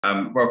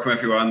Welcome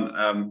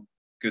everyone.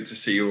 Good to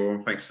see you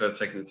all. Thanks for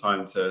taking the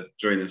time to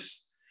join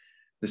us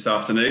this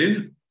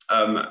afternoon.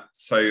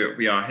 So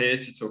we are here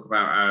to talk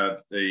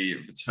about the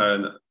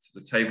Return to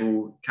the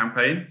Table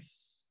campaign.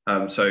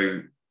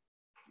 So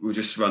we'll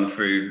just run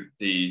through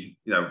the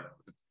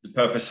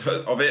purpose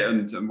of it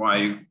and why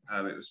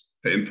it was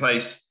put in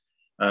place,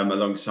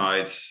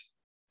 alongside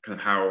kind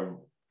of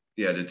how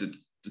the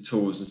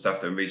tools and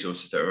stuff and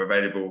resources that are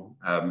available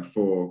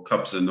for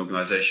clubs and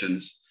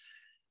organisations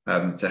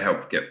to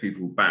help get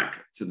people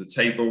back to the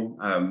table,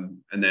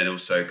 and then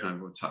also kind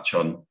of we'll touch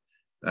on,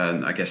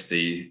 I guess,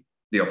 the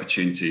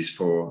opportunities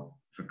for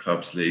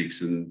clubs,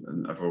 leagues,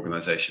 and other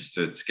organisations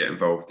to get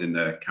involved in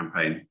the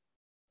campaign.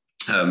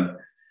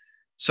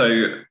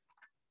 So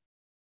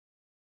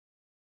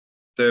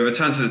the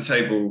Return to the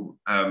Table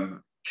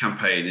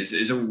campaign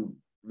is all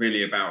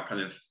really about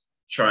kind of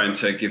trying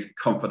to give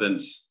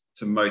confidence,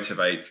 to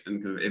motivate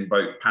and kind of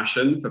invoke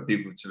passion for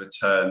people to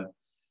return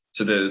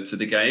to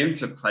the game,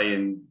 to play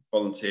in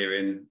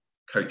volunteering,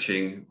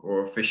 coaching,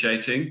 or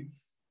officiating.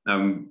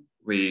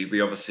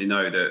 We obviously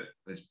know that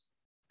there's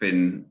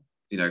been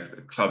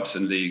clubs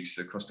and leagues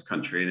across the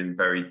country in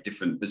very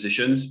different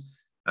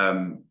positions,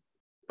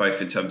 both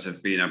in terms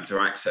of being able to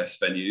access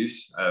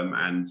venues,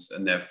 and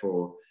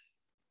therefore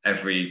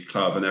every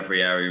club and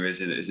every area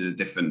is in a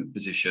different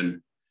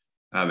position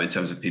in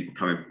terms of people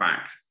coming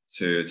back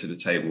to the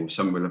table.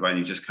 Some will have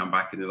only just come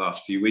back in the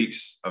last few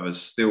weeks.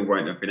 Others still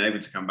won't have been able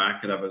to come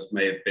back, and others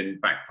may have been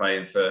back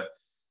playing for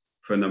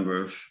a number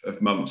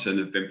of months and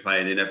have been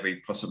playing in every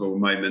possible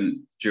moment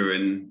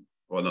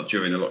not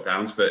during the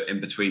lockdowns, but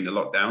in between the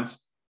lockdowns.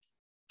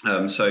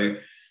 So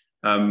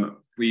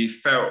we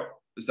felt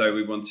as though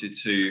we wanted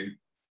to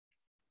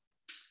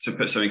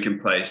put something in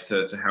place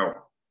to help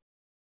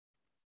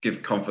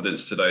give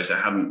confidence to those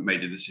that hadn't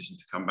made a decision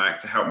to come back,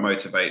 to help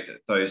motivate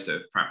those that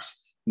have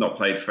perhaps not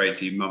played for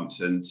 18 months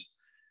and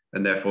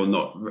therefore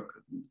not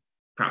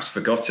perhaps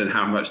forgotten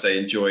how much they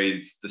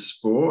enjoyed the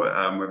sport,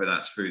 whether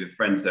that's through the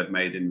friends they've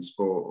made in the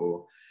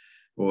sport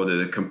or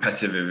the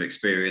competitive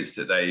experience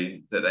that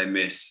they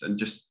miss, and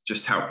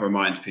just help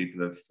remind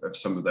people of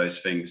some of those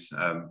things,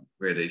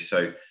 really.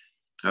 So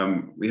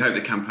we hope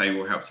the campaign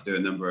will help to do a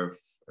number of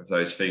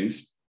those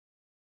things.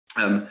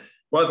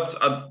 What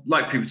I'd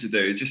like people to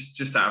do,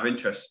 just out of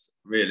interest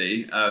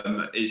really,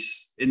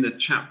 is in the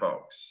chat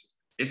box,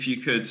 if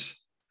you could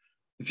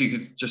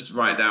just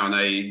write down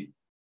a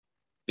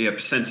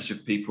percentage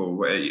of people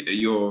where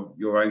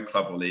your own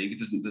club or league, it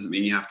doesn't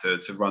mean you have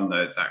to run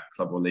that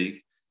club or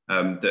league,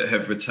 that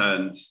have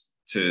returned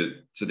to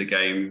the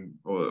game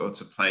or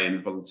to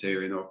playing,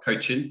 volunteering or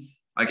coaching.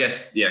 I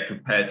guess,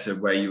 compared to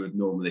who you would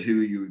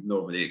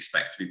normally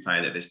expect to be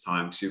playing at this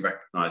time, because you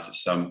recognise that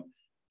some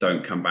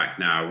don't come back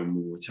now and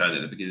will return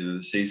at the beginning of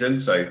the season.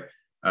 So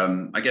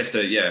I guess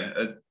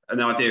an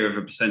idea of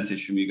a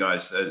percentage from you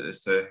guys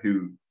as to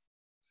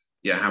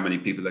how many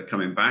people are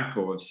coming back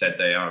or have said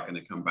they are going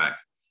to come back.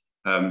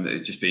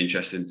 It'd just be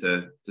interesting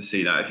to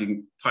see that. If you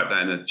can type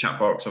that in the chat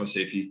box.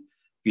 Obviously, if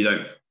you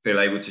don't feel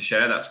able to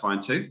share, that's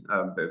fine too.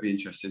 But it'd be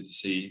interesting to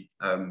see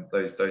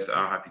those that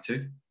are happy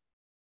to.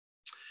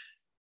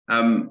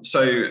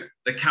 So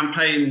the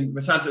campaign,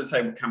 Return to the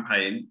Table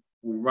campaign,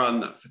 will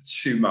run for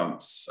 2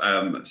 months.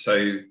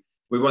 So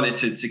we wanted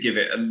to give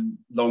it a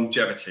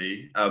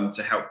longevity,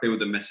 to help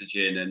build the message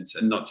in and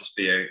not just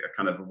be a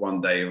kind of a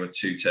 1 day or a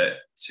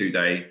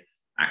two-day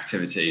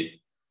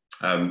activity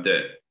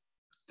that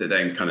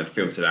then kind of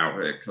filtered out,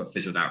 it kind of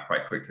fizzled out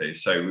quite quickly.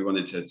 So we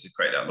wanted to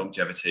create that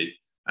longevity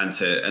and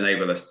to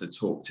enable us to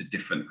talk to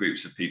different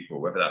groups of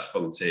people, whether that's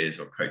volunteers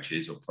or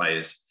coaches or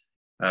players,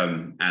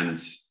 and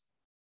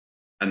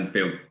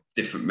build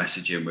different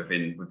messaging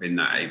within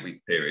that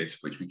 8-week period,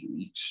 which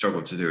we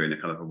struggle to do in a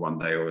kind of a 1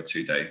 day or a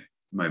 2-day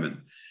moment.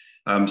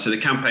 So the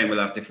campaign will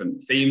have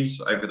different themes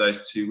over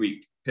those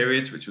 2-week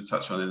periods, which we'll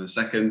touch on in a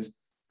second.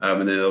 And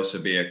then there'll also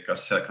be a kind of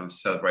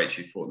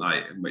celebratory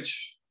fortnight in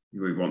which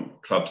we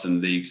want clubs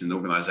and leagues and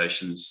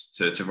organisations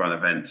to run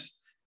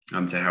events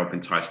to help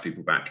entice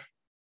people back.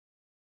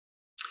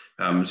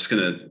 I'm just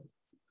going to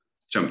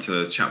jump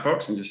to the chat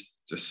box and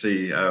just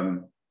see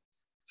some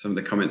of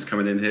the comments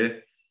coming in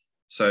here.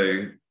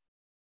 So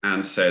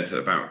Anne said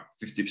about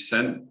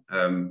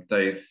 50%.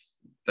 Dave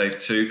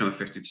too, kind of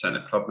 50%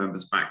 of club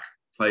members back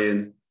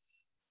playing.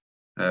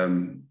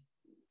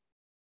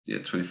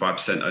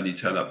 25% only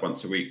turn up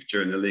once a week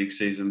during the league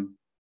season.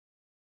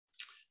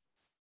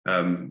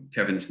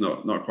 Kevin's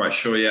not quite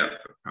sure yet,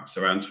 but perhaps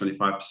around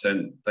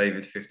 25%.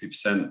 David,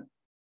 50%.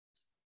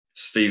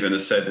 Stephen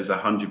has said there's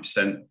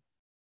 100%.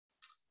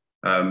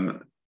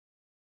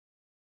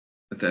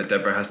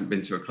 Deborah hasn't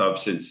been to a club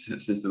since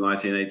the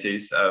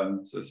 1980s.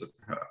 So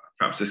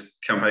perhaps this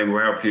campaign will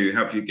help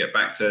you get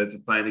back to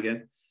playing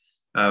again.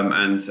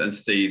 And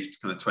Steve,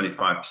 kind of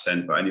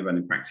 25%, but only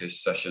running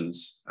practice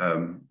sessions at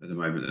the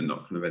moment and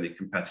not kind of any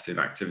competitive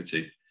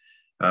activity.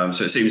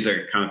 So it seems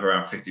like kind of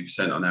around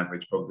 50% on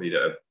average, probably,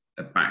 that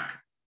are back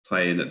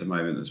playing at the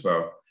moment as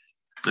well.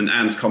 And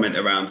Anne's comment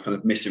around kind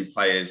of missing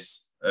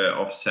players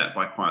offset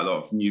by quite a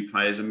lot of new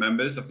players and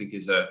members, I think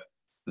is a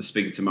was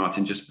speaking to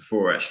Martin just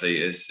before,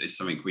 actually, is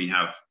something we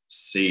have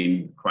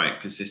seen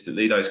quite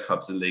consistently. Those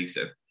clubs and leagues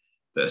that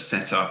are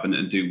set up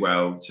and do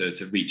well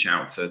to reach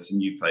out to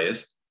new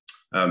players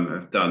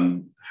have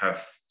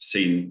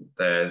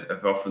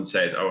often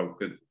said, oh,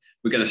 good,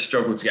 we're going to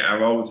struggle to get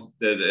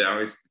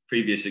our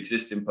previous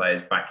existing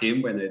players back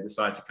in when they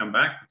decide to come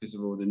back because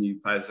of all the new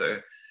players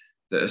that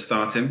are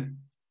starting.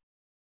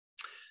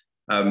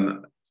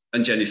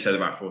 And Jenny said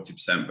about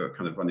 40%, but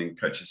kind of running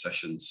coaching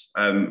sessions.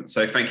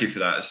 So thank you for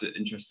that. It's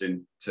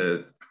interesting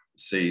to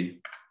see.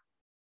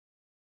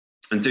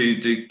 And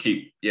do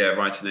keep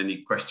writing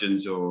any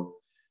questions or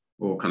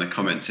kind of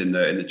comments in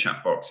the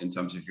chat box in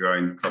terms of your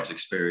own club's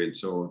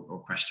experience or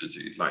questions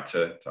that you'd like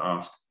to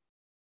ask.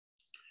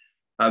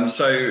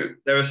 So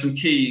there are some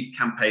key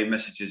campaign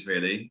messages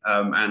really,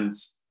 and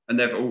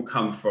they've all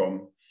come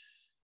from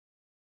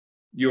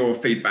your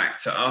feedback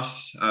to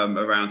us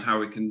around how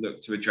we can look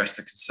to address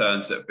the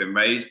concerns that have been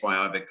raised by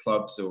either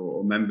clubs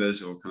or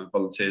members or kind of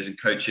volunteers and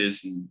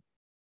coaches,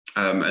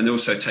 and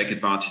also take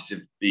advantage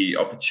of the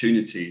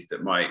opportunities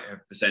that might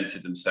have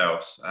presented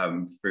themselves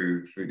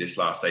through this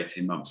last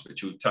 18 months,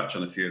 which we'll touch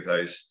on a few of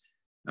those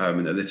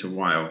in a little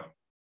while.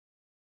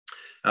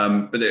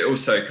 But it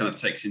also kind of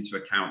takes into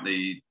account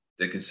the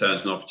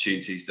concerns and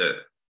opportunities that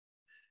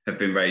have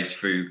been raised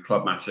through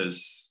Club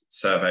Matters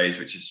surveys,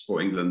 which is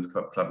Sport England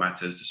Club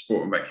Matters, the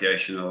Sport and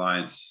Recreation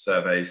Alliance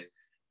surveys,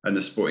 and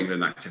the Sport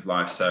England Active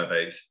Life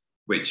surveys,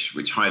 which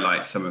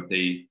highlight some of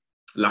the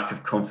lack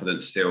of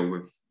confidence still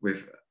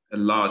with a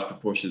large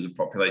proportion of the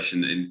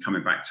population in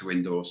coming back to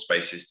indoor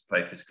spaces to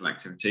play physical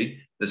activity.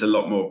 There's a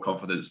lot more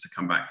confidence to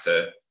come back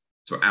to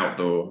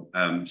outdoor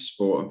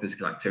sport and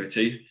physical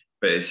activity,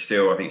 but it's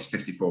still, I think it's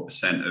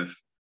 54% of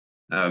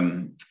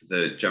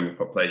the general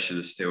population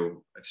has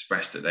still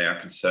expressed that they are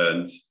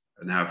concerned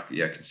and have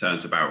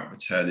concerns about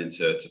returning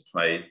to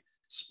play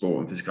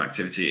sport and physical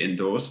activity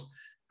indoors.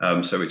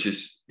 So which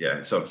is,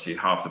 it's obviously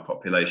half the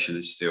population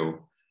is still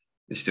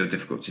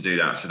difficult to do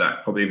that. So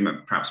that probably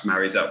perhaps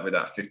marries up with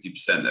that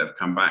 50% that have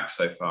come back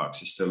so far, because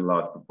there's still a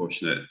large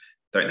proportion that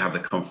don't have the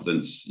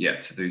confidence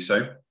yet to do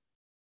so.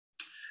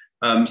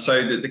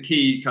 So the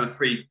key kind of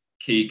 3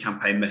 key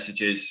campaign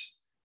messages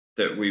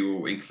that we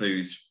will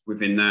include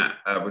within that,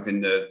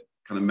 within the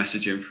kind of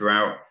messaging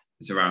throughout,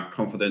 is around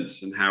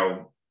confidence and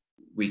how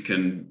we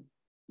can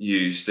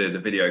use the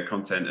video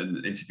content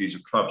and interviews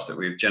with clubs that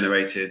we've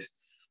generated,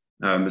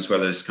 as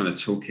well as kind of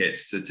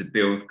toolkits to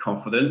build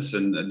confidence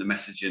and the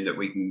messaging that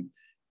we can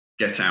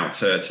get out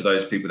to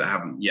those people that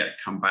haven't yet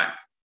come back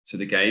to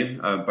the game,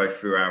 both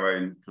through our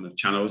own kind of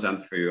channels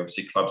and through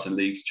obviously clubs and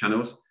leagues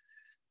channels.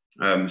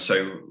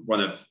 So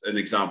an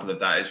example of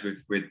that is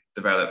we've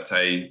developed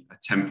a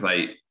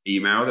template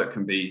email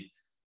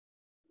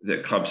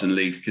that clubs and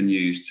leagues can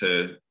use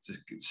to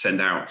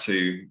send out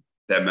to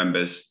their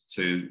members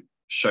to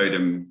show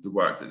them the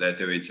work that they're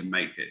doing to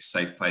make it a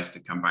safe place to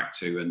come back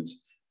to and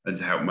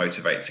to help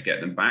motivate to get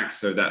them back.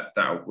 So that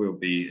will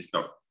be, it's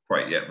not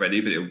quite yet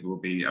ready, but it will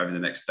be over the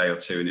next day or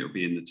two, and it will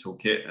be in the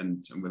toolkit,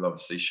 and we'll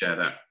obviously share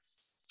that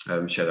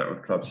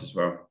with clubs as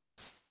well.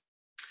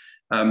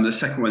 The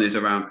second one is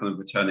around kind of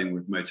returning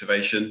with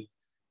motivation,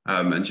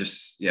 and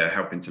just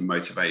helping to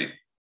motivate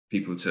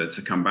people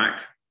to come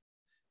back.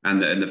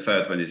 And the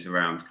third one is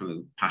around kind of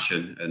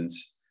passion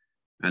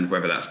and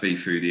whether that's be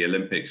through the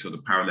Olympics or the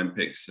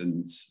Paralympics.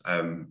 And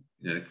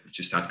we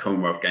just had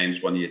Commonwealth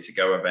Games 1 year to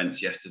go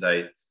events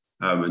yesterday,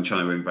 and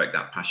trying to invoke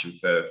that passion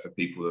for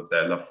people of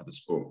their love for the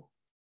sport.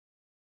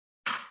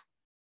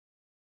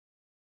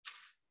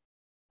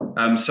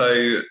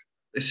 So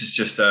this is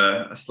just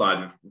a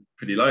slide with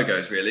pretty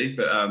logos really,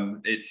 but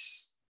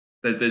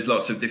there's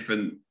lots of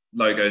different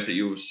logos that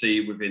you will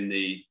see within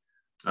the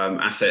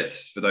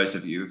assets for those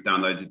of you who've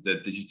downloaded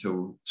the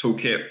digital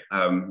toolkit,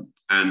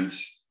 and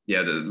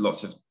there are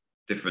lots of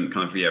different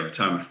kind of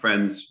return with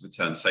friends,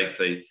 return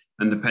safely,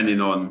 and depending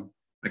on,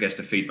 I guess,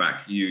 the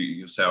feedback you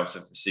yourselves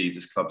have received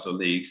as clubs or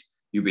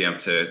leagues, you'll be able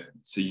to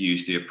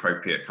use the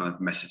appropriate kind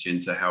of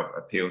messaging to help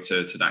appeal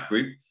to that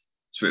group.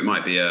 So it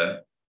might be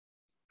a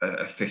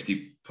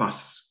 50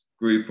 plus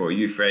group or a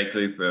youth aid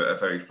group are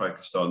very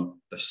focused on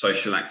the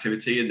social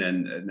activity,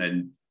 and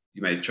then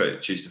you may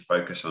choose to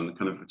focus on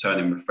kind of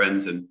returning with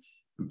friends and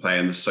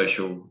playing the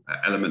social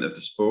element of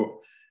the sport.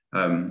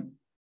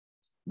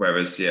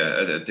 Whereas,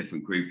 a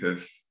different group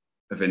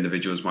of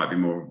individuals might be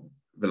more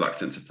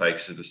reluctant to play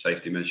because of the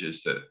safety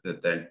measures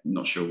that they're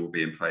not sure will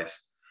be in place.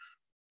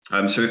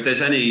 So if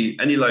there's any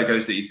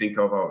logos that you think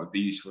of or would be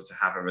useful to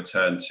have a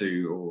return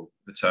to or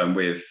return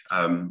with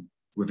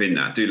within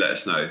that, do let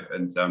us know,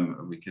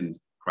 and we can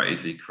quite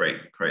easily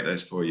create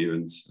those for you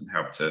and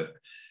help to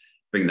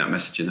bring that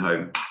messaging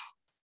home.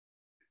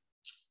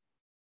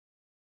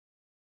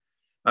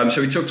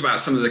 So we talked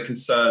about some of the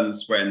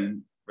concerns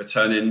when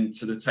returning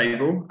to the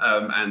table,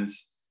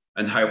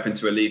 and hoping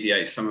to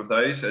alleviate some of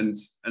those. And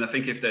I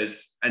think if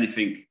there's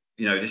anything,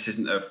 this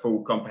isn't a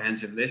full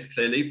comprehensive list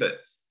clearly, but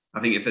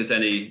I think if there's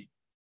any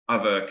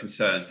other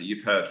concerns that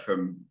you've heard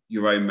from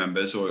your own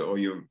members or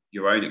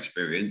your own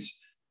experience,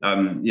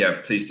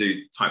 yeah, please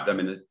do type them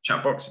in the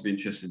chat box. I'd be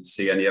interested to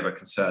see any other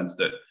concerns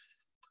that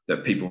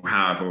people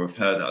have or have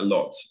heard a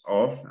lot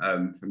of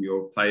from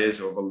your players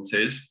or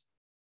volunteers.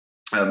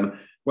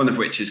 One of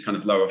which is kind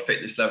of lower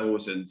fitness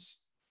levels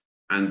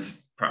and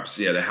perhaps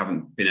they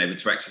haven't been able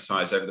to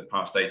exercise over the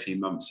past 18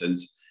 months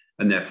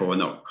and therefore are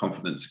not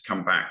confident to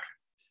come back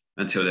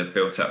until they've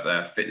built up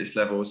their fitness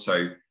levels.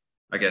 So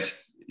I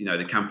guess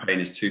the campaign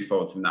is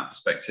twofold from that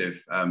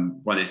perspective.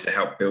 One is to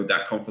help build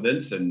that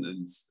confidence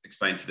and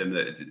explain to them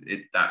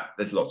that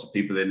there's lots of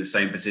people in the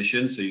same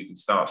position, so you can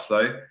start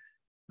slow.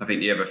 I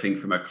think the other thing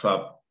from a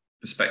club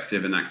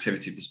perspective and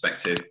activity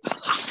perspective,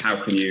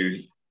 how can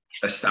you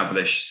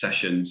establish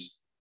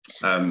sessions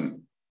and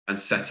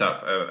set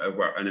up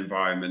an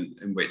environment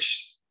in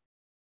which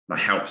that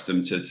helps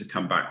them to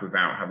come back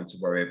without having to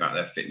worry about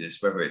their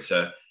fitness, whether it's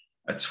a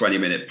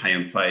 20-minute pay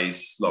and play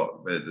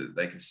slot that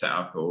they can set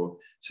up, or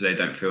so they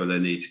don't feel the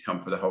need to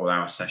come for the whole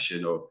hour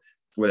session or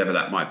whatever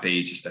that might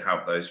be, just to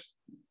help those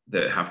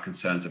that have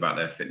concerns about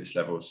their fitness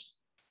levels.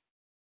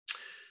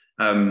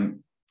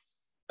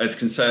 As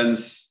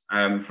concerns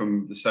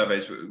from the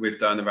surveys we've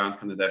done around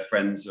kind of their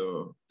friends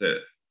or that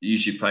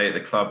usually play at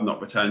the club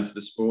not return to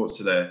the sport,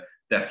 so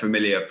their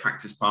familiar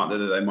practice partner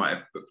that they might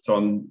have booked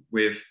on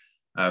with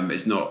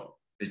is not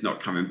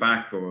coming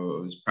back,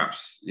 or is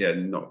perhaps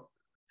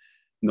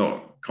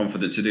not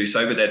confident to do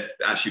so, but they'd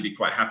actually be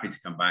quite happy to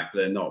come back, but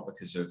they're not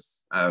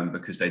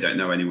because they don't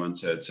know anyone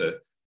to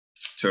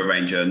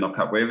arrange a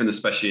knock-up with, and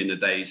especially in the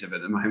days of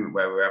at the moment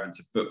where we're having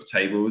to book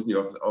tables, and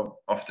you're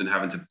often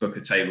having to book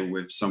a table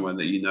with someone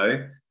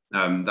that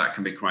that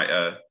can be quite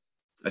a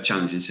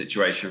challenging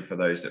situation for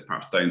those that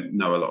perhaps don't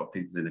know a lot of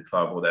people in the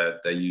club, or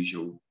their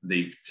usual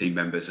league team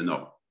members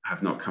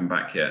have not come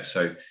back yet.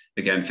 So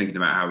again, thinking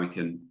about how we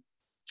can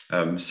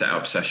set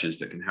up sessions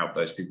that can help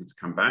those people to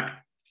come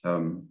back.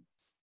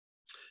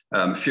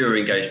 Fewer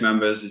engaged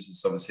members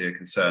is obviously a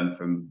concern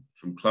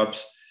from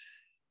clubs.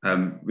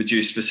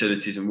 Reduced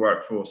facilities and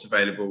workforce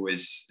available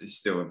is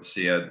still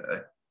obviously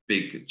a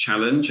big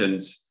challenge,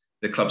 and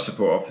the club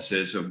support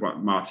officers,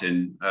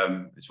 Martin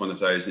is one of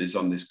those and is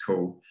on this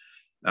call,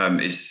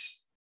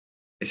 is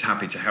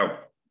happy to help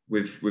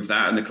with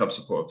that, and the club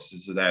support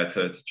officers are there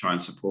to try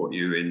and support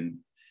you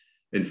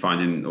in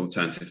finding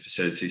alternative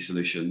facility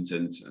solutions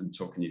and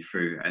talking you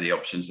through any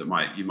options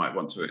that you might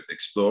want to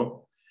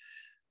explore.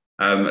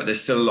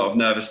 There's still a lot of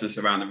nervousness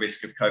around the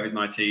risk of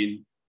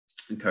COVID-19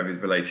 and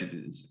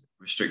COVID-related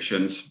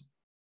restrictions.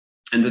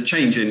 And the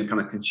change in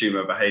kind of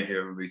consumer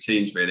behaviour and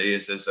routines really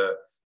is there's a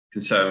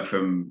concern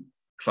from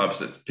clubs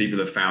that people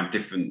have found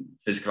different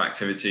physical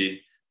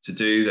activity to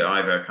do, that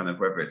either kind of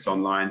whether it's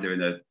online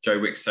doing a Joe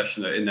Wicks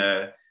session in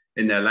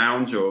their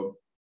lounge, or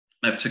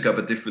they've took up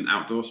a different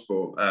outdoor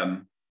sport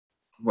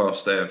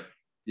whilst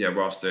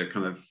the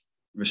kind of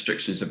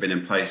restrictions have been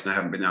in place and they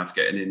haven't been able to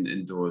get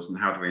indoors, and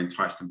how do we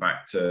entice them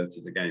back to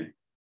the game?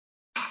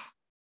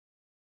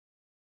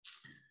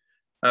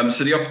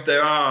 So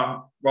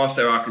whilst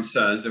there are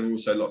concerns, there are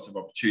also lots of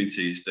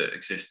opportunities that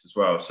exist as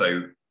well.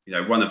 So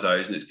one of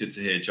those, and it's good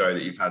to hear, Joe,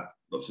 that you've had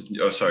lots of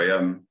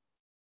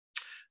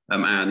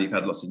Anne, you've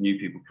had lots of new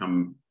people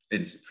come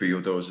in through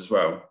your doors as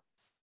well,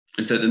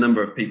 is that the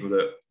number of people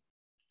that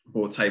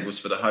bought tables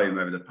for the home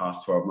over the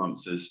past 12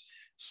 months has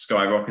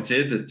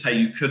skyrocketed.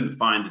 You couldn't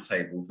find a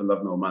table for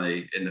love nor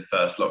money in the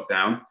first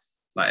lockdown.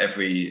 Like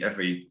every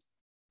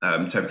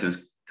table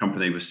tennis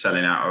company was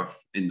selling out of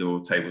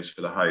indoor tables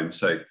for the home.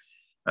 So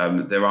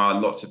there are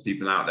lots of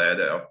people out there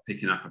that are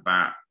picking up a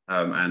bat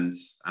and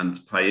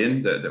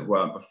playing that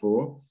weren't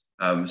before.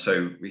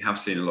 So we have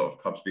seen a lot of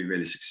clubs be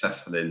really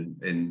successful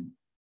in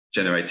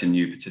generating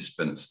new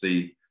participants.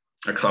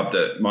 A club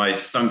that my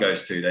son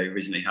goes to, they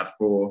originally had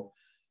 4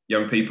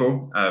 young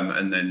people,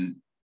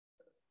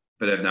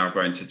 but they've now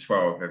grown to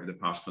 12 over the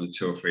past kind of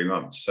 2 or 3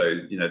 months.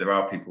 So there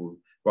are people,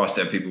 whilst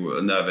there are people who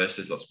are nervous,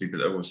 there's lots of people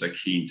that are also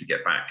keen to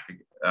get back,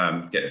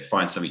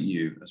 find something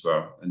new as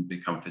well, and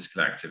become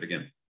physically active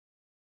again.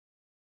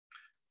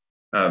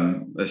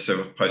 There's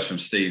a post from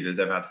Steve that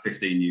they've had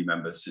 15 new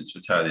members since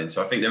returning.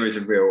 So I think there is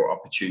a real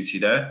opportunity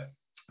there.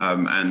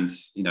 And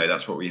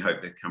that's what we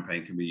hope the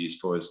campaign can be used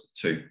for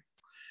too.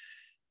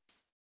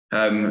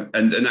 And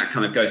that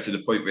kind of goes to the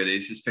point really,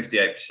 is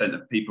 58%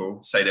 of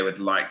people say they would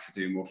like to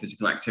do more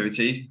physical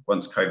activity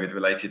once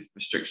COVID-related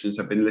restrictions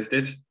have been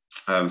lifted.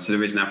 So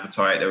there is an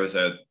appetite. There was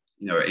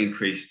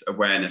increased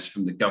awareness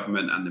from the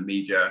government and the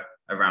media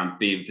around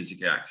being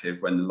physically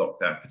active when the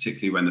lockdown,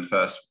 particularly when the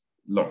first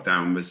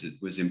lockdown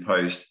was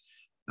imposed,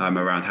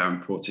 around how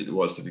important it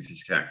was to be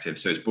physically active.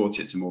 So it's brought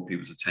it to more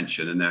people's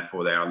attention, and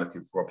therefore they are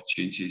looking for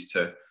opportunities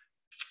to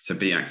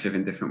be active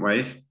in different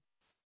ways.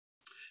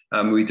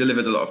 We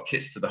delivered a lot of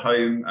kits to the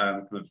home,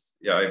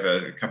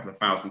 over a couple of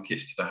thousand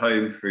kits to the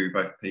home through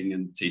both Ping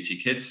and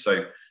TT Kids.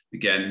 So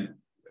again,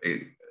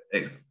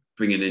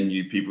 bringing in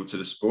new people to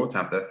the sport to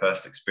have their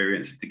first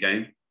experience of the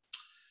game.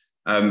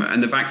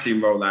 And the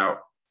vaccine rollout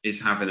is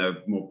having a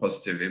more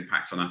positive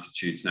impact on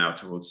attitudes now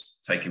towards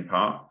taking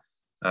part.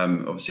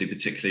 Obviously,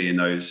 particularly in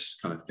those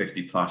kind of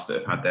 50 plus that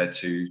have had their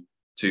two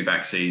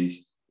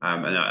vaccines,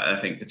 And I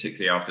think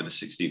particularly after the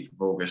 16th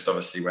of August,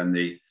 obviously when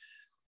the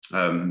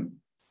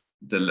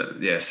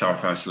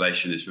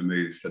self-isolation is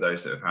removed for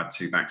those that have had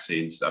 2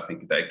 vaccines, I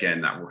think that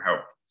again, that will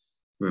help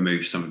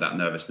remove some of that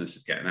nervousness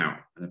of getting out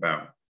and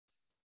about.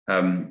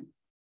 And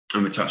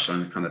we touched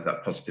on kind of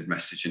that positive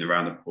messaging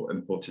around the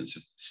importance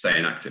of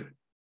staying active.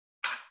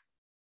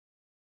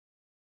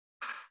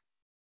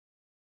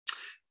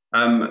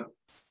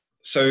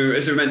 So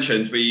as I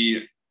mentioned,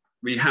 we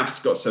have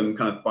got some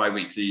kind of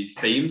bi-weekly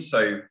themes.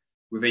 So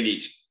within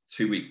each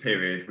 2-week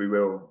period, we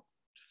will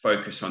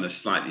focus on a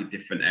slightly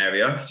different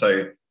area.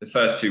 So the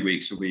first 2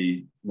 weeks will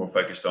be more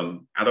focused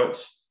on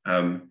adults,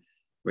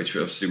 which is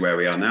obviously where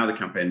we are now. The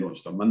campaign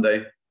launched on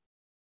Monday.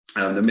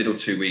 The middle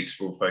 2 weeks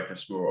will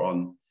focus more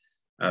on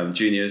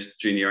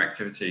junior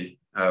activity.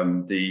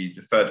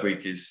 The third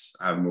week is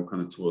more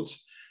kind of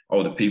towards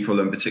older people,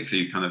 and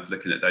particularly kind of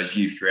looking at those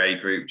U3A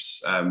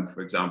groups,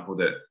 for example,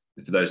 that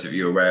for those of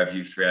you aware of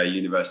U3A,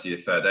 University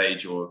of Third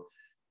Age, or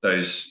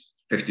those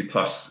 50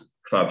 plus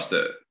clubs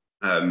that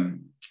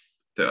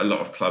a lot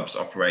of clubs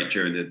operate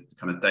during the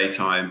kind of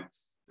daytime,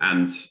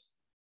 and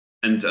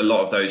a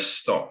lot of those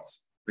stopped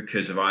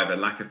because of either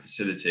lack of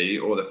facility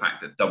or the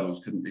fact that doubles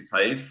couldn't be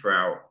played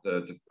throughout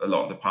a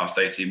lot of the past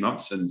 18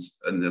 months, and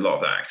a lot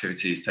of that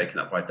activity is taken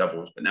up by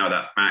doubles. But now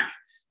that's back,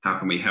 how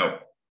can we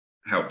help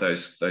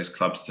those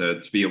clubs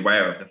to be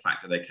aware of the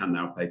fact that they can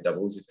now play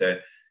doubles if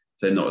they're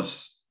not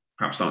as,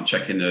 perhaps aren't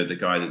checking the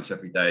guidance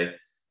every day,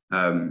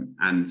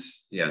 and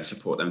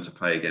support them to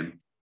play again.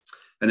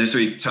 And as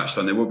we touched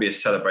on, there will be a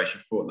celebration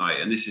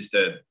fortnight, and this is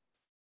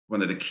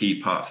one of the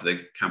key parts of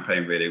the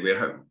campaign. Really,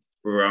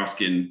 we're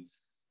asking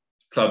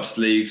clubs,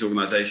 leagues,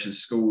 organisations,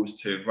 schools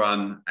to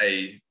run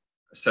a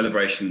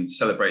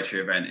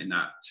celebratory event in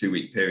that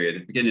 2-week period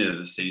at the beginning of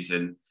the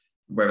season,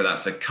 whether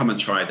that's a come and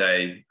try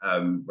day,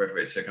 whether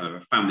it's a kind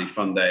of a family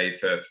fun day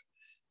for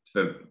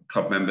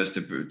club members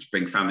to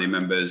bring family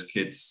members,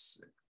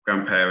 kids,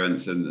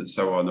 grandparents, and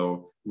so on,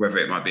 or whether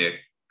it might be a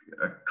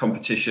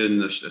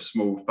competition, a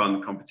small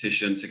fun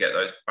competition to get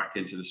those back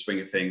into the swing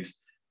of things.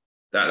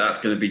 That's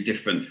going to be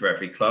different for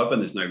every club,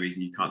 and there's no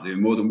reason you can't do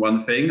more than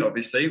one thing.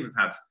 Obviously, we've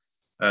had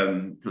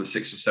kind of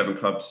 6 or 7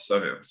 clubs,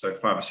 so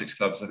 5 or 6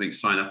 clubs, I think,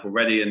 sign up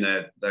already, and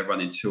they're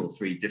running 2 or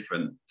 3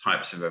 different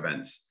types of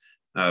events.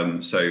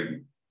 And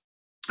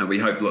we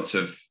hope lots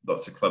of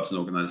clubs and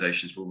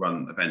organisations will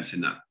run events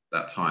in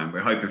that time. We're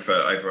hoping for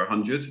over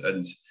 100,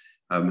 and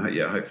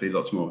hopefully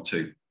lots more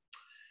too.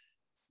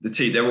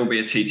 There will be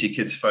a TT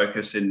Kids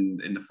focus in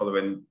the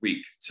following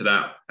week to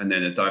that, and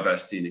then a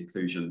diversity and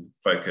inclusion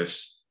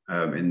focus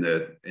in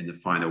the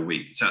final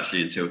week. It's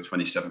actually until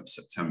 27th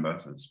September,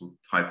 so it's a small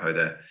typo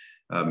there,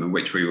 in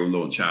which we will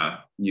launch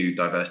our new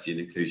diversity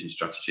and inclusion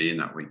strategy in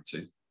that week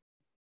too.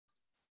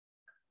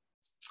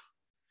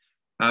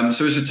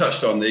 So as we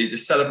touched on, the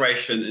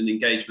celebration and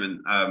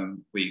engagement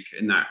week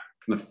in that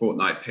kind of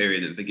fortnight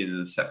period at the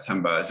beginning of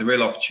September is a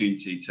real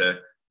opportunity to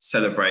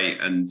celebrate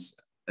and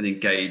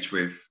engage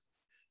with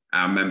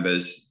our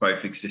members,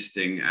 both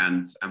existing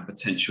and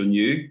potential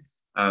new,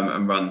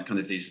 and run kind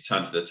of these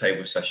return to the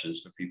table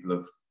sessions for people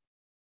of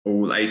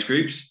all age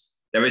groups.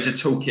 There is a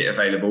toolkit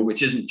available,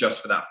 which isn't just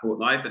for that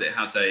fortnight, but it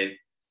has a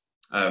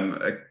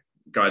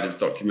guidance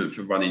document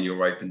for running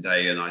your open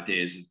day and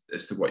ideas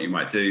as to what you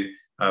might do.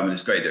 And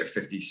it's great that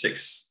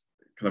 56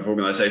 kind of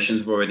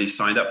organisations have already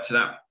signed up to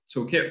that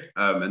toolkit,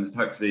 and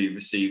hopefully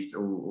received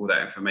all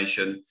that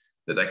information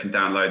that they can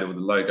download, all the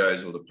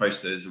logos, all the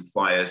posters and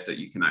flyers that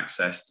you can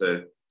access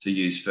to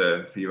use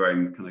for your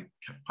own kind of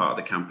part of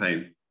the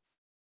campaign.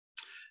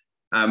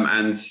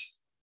 And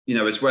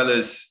as well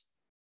as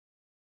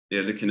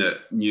looking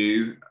at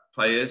new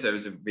players, there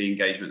is a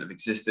re-engagement of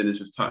existing, as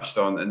we've touched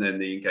on, and then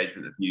the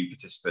engagement of new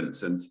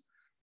participants. And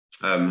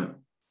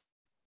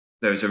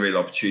there is a real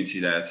opportunity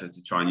there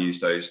to try and use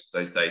those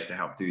days to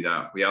help do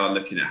that. We are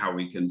looking at how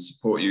we can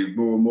support you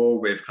more and more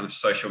with kind of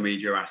social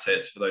media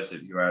assets for those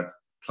of you who had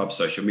club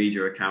social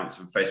media accounts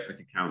and Facebook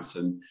accounts,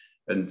 and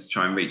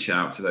try and reach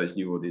out to those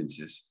new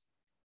audiences.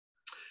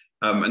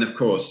 And of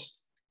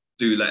course,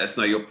 do let us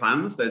know your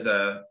plans. There's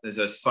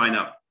a sign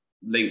up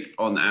link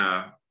on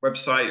our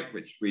website,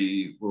 which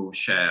we will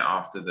share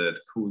after the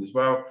call as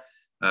well,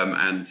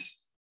 and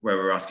where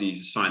we're asking you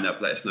to sign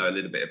up. Let us know a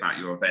little bit about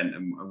your event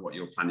and what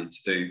you're planning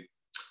to do,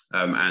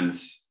 and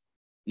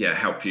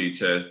help you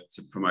to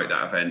promote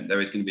that event. There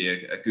is going to be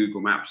a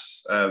Google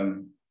Maps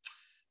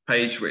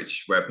page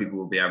where people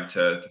will be able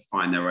to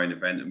find their own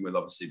event, and we'll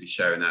obviously be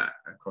sharing that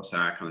across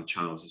our kind of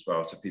channels as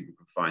well, so people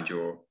can find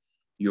your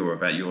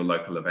event, your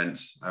local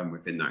events,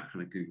 within that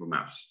kind of Google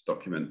Maps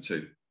document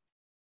too.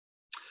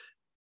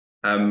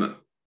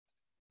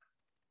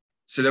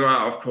 So there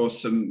are, of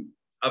course, some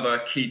other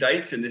key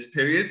dates in this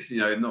period,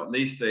 not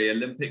least the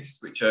Olympics,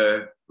 which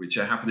are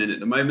happening at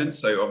the moment.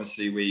 So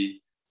obviously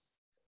we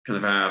kind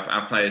of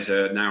our players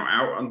are now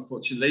out,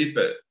 unfortunately,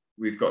 but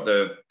we've got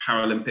the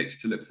Paralympics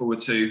to look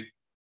forward to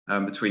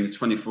between the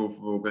 24th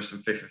of August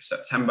and 5th of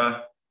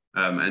September.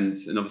 And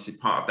obviously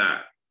part of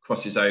that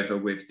crosses over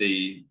with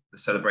the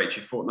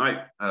celebratory fortnight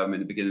in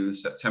the beginning of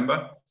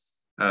September.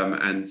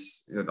 And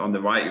on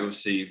the right, you'll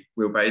see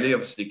Will Bailey,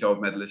 obviously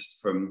gold medalist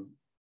from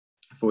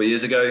 4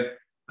 years ago.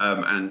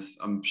 And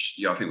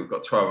I think we've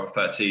got 12 or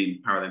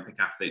 13 Paralympic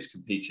athletes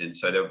competing.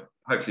 So there'll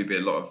hopefully be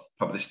a lot of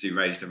publicity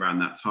raised around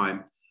that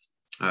time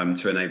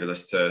to enable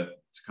us to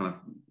kind of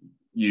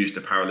use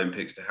the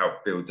Paralympics to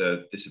help build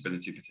the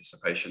disability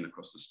participation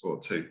across the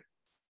sport too.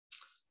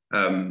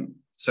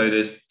 So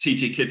there's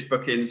TT Kids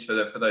bookings for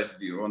those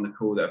of you who are on the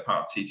call that are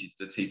part of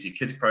the TT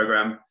Kids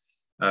program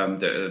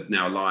that are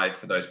now live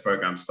for those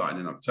programs starting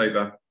in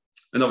October.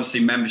 And obviously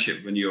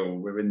membership renewal.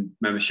 We're in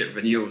membership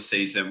renewal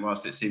season,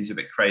 whilst it seems a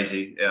bit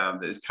crazy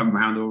that it's come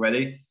around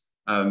already.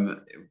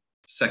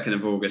 2nd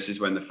of August is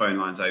when the phone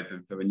lines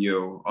open for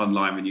renewal.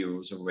 Online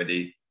renewals are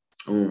already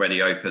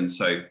open.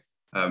 So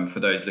for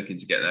those looking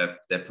to get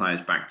their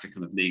players back to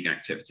kind of league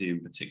activity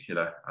in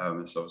particular,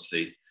 it's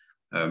obviously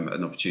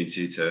an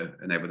opportunity to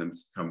enable them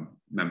to become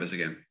members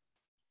again.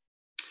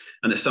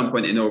 And at some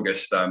point in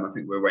August, I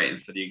think we're waiting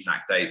for the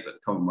exact date, but the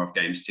Commonwealth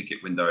Games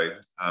ticket window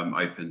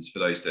opens for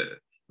those that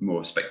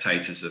more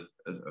spectators of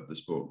the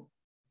sport.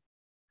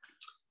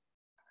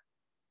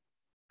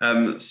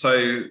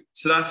 So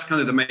that's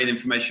kind of the main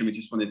information we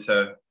just wanted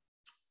to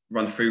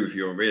run through with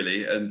you all,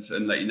 really, and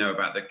let you know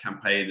about the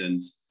campaign and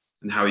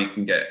how you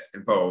can get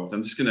involved.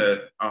 I'm just going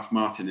to ask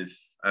Martin, if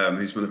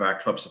who's one of our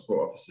club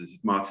support officers,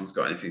 if Martin's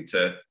got anything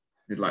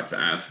he'd like to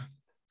add.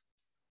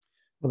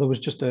 Well, there was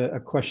just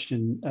a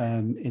question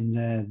in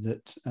there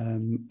that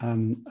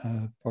Anne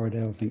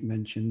Borrowdale, I think,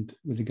 mentioned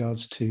with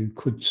regards to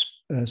could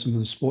some of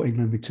the Sport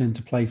England return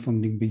to play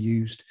funding be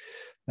used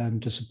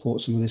to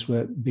support some of this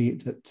work, be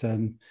it that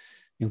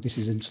this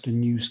is a sort of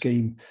new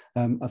scheme.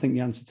 I think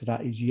the answer to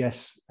that is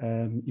yes.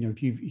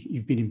 If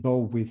you've been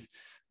involved with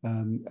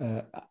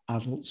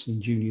adults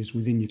and juniors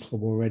within your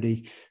club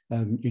already,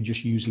 you're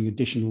just using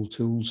additional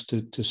tools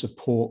to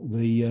support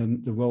the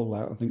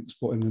rollout. I think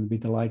Sport England would be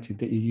delighted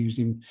that you're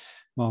using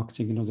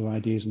marketing and other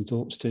ideas and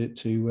thoughts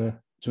to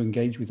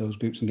engage with those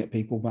groups and get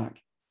people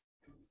back.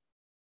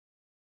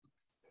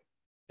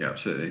 Yeah,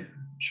 absolutely.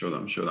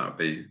 I'm sure that would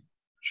be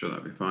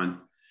fine.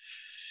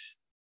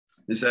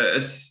 Is there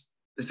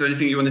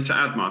anything you wanted to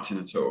add, Martin,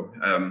 at all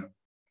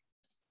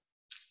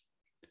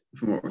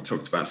from what we've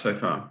talked about so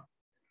far?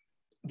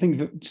 I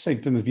think, say,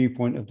 from a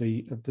viewpoint of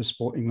the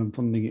Sport England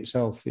funding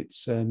itself,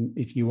 it's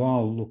if you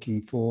are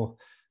looking for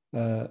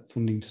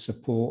funding to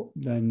support,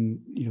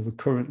 then we're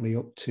currently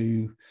up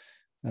to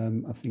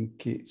I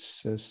think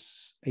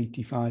it's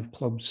 85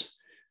 clubs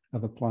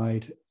have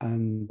applied,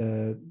 and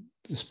the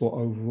sport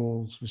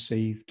overall's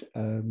received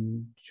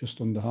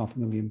just under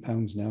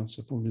 £500,000 now,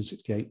 so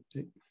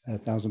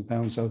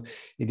 £468,000. So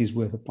it is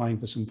worth applying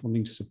for some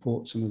funding to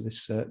support some of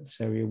this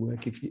area of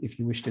work if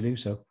you wish to do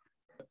so.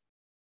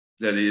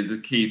 Yeah, the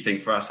key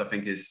thing for us, I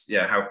think, is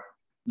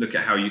look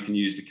at how you can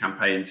use the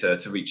campaign to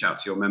reach out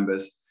to your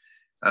members,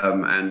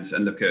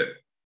 and look at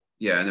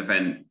an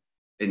event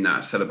in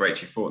that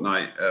celebratory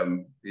fortnight.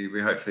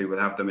 We hopefully will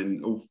have them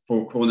in all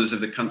 4 corners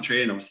of the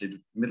country, and obviously the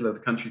middle of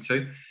the country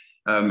too.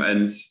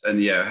 We'll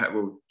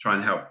try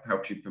and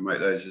help you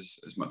promote those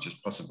as much as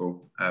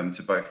possible,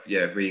 to both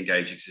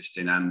re-engage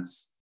existing and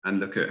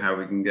look at how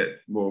we can get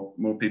more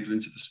people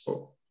into the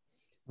sport.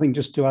 I think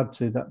just to add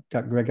to that,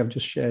 Greg, I've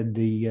just shared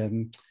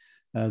the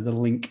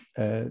link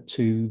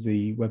to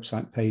the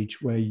website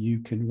page where you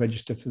can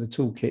register for the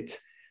toolkit,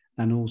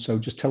 and also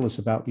just tell us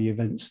about the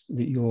events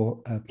that you're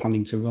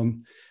planning to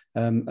run.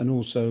 And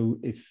also,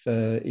 if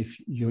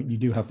you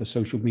do have a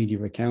social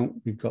media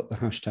account, we've got the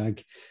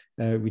hashtag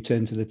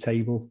return to the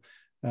table,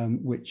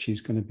 which is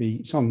going to be,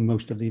 it's on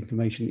most of the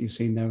information that you've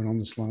seen there and on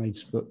the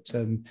slides, but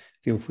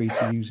feel free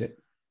to use it.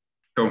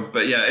 Cool.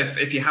 But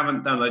if you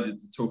haven't downloaded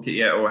the toolkit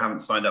yet or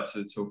haven't signed up to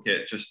the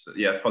toolkit, just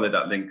follow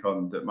that link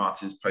on that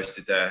Martin's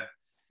posted there.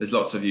 There's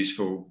lots of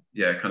useful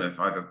kind of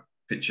either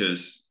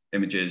pictures,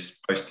 images,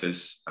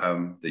 posters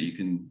that you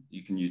can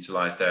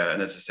utilize there.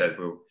 And as I said,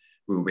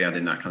 we'll be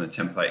adding that kind of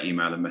template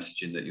email and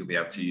messaging that you'll be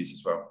able to use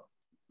as well.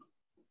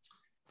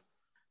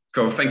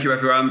 Cool. Thank you,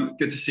 everyone.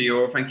 Good to see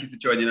you all. Thank you for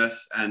joining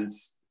us, and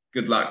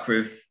good luck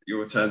with your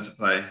return to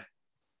play.